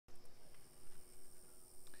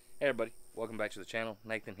Hey everybody, welcome back to the channel.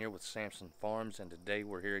 Nathan here with Sampson Farms, and today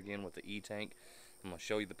we're here again with the E-Tank. I'm going to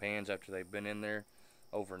show you the pans after they've been in there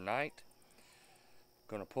overnight.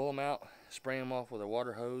 Going to pull them out, spray them off with a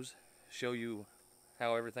water hose, show you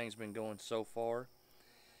how everything's been going so far,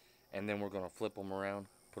 and then we're going to flip them around,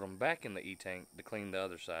 put them back in the E-Tank to clean the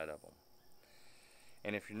other side of them.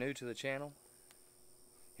 And if you're new to the channel,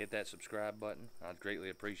 hit that subscribe button. I'd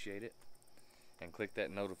greatly appreciate it. And click that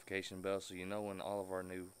notification bell so you know when all of our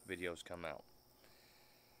new videos come out.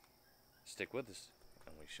 Stick with us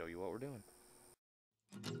and we show you what we're doing.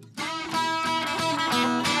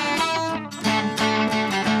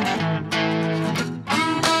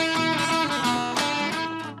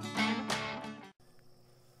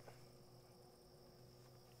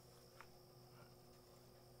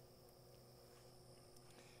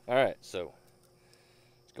 Alright, so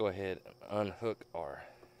let's go ahead and unhook our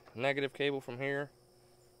negative cable from here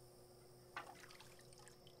and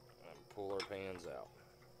pull our pans out.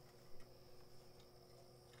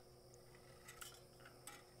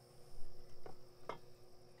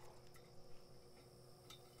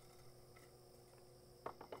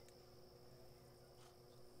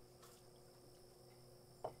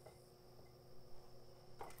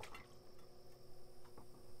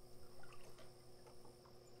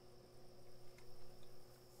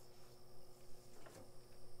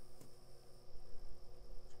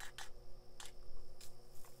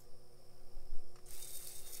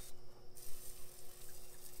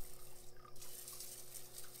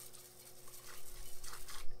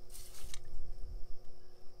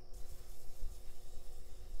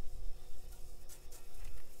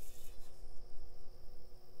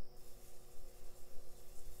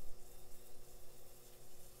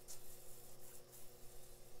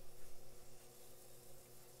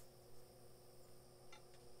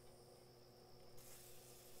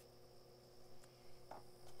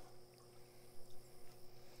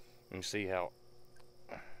 You can see how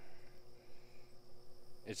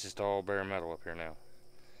it's just all bare metal up here now.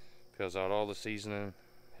 Peels out all the seasoning,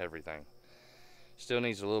 everything. Still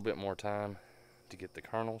needs a little bit more time to get the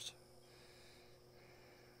kernels.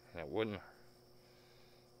 And it wouldn't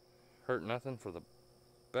hurt nothing for the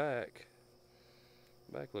back.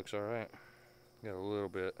 Back looks alright. Got a little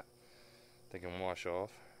bit they can wash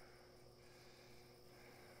off.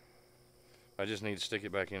 I just need to stick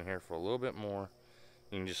it back in here for a little bit more.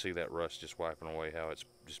 You can just see that rust just wiping away how it's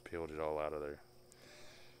just peeled it all out of there.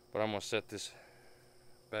 But I'm going to set this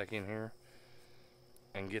back in here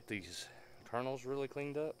and get these kernels really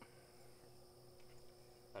cleaned up.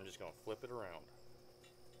 I'm just going to flip it around.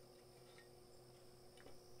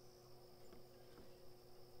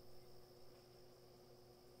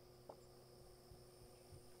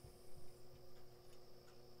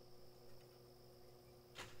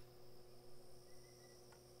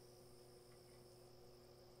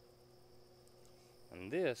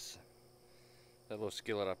 And that little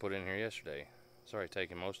skillet I put in here yesterday, it's already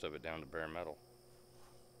taken most of it down to bare metal.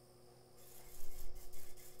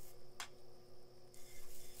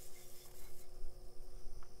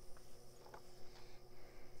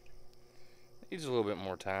 Needs a little bit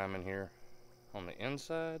more time in here on the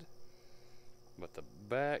inside, but the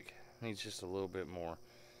back needs just a little bit more.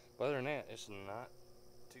 But other than that, it's not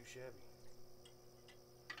too shabby.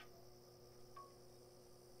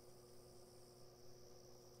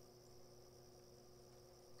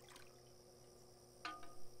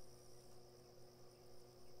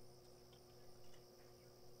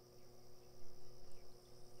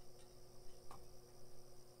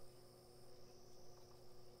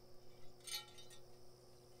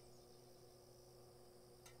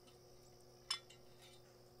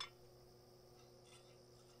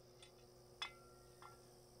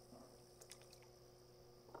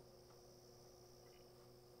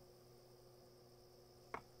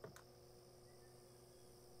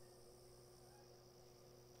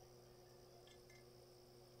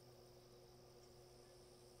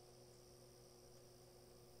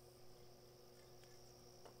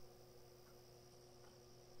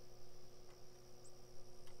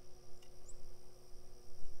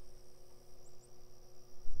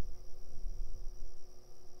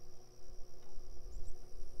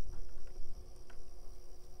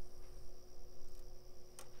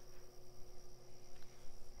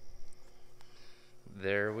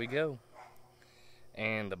 There we go.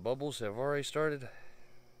 And the bubbles have already started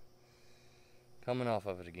coming off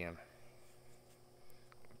of it again.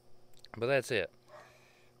 But that's it.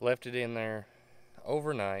 Left it in there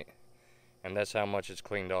overnight, and that's how much it's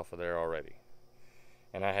cleaned off of there already.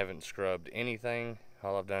 And I haven't scrubbed anything.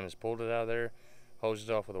 All I've done is pulled it out of there, hosed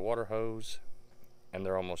it off with a water hose, and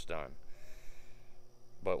they're almost done.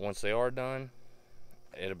 But once they are done,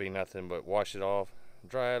 it'll be nothing but wash it off,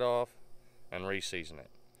 dry it off, and re-season it.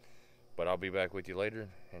 But I'll be back with you later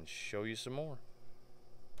and show you some more.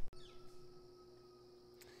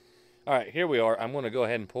 Alright, here we are. I'm going to go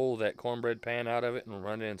ahead and pull that cornbread pan out of it and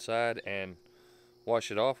run it inside and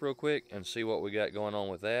wash it off real quick and see what we got going on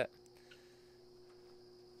with that.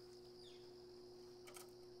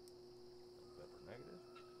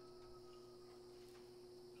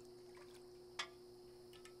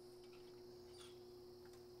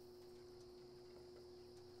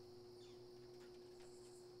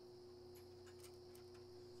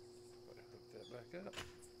 Back up.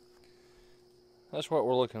 That's what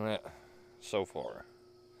we're looking at so far.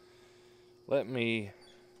 Let me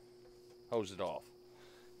hose it off.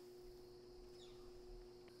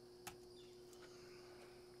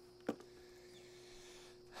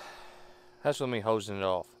 That's with me hosing it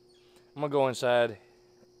off. I'm gonna go inside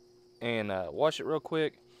and wash it real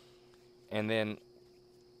quick, and then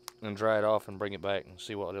dry it off and bring it back and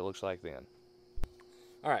see what it looks like then.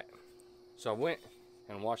 Alright, so I went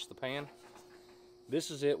and washed the pan. This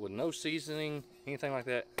is it with no seasoning, anything like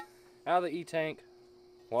that. Out of the E-tank,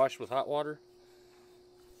 washed with hot water.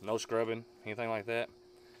 No scrubbing, anything like that.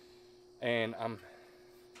 And I'm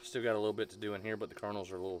still got a little bit to do in here, but the kernels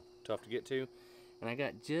are a little tough to get to. And I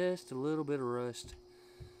got just a little bit of rust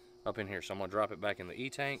up in here, so I'm gonna drop it back in the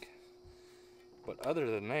E-tank. But other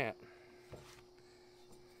than that,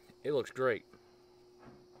 it looks great.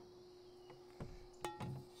 A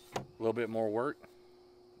little bit more work,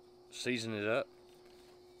 season it up,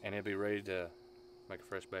 and it'll be ready to make a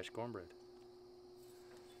fresh batch of cornbread.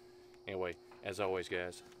 Anyway, as always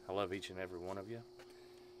guys, I love each and every one of you.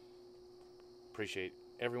 Appreciate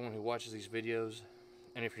everyone who watches these videos.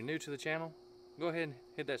 And if you're new to the channel, go ahead and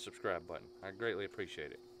hit that subscribe button. I greatly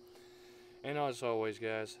appreciate it. And as always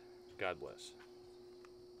guys, God bless.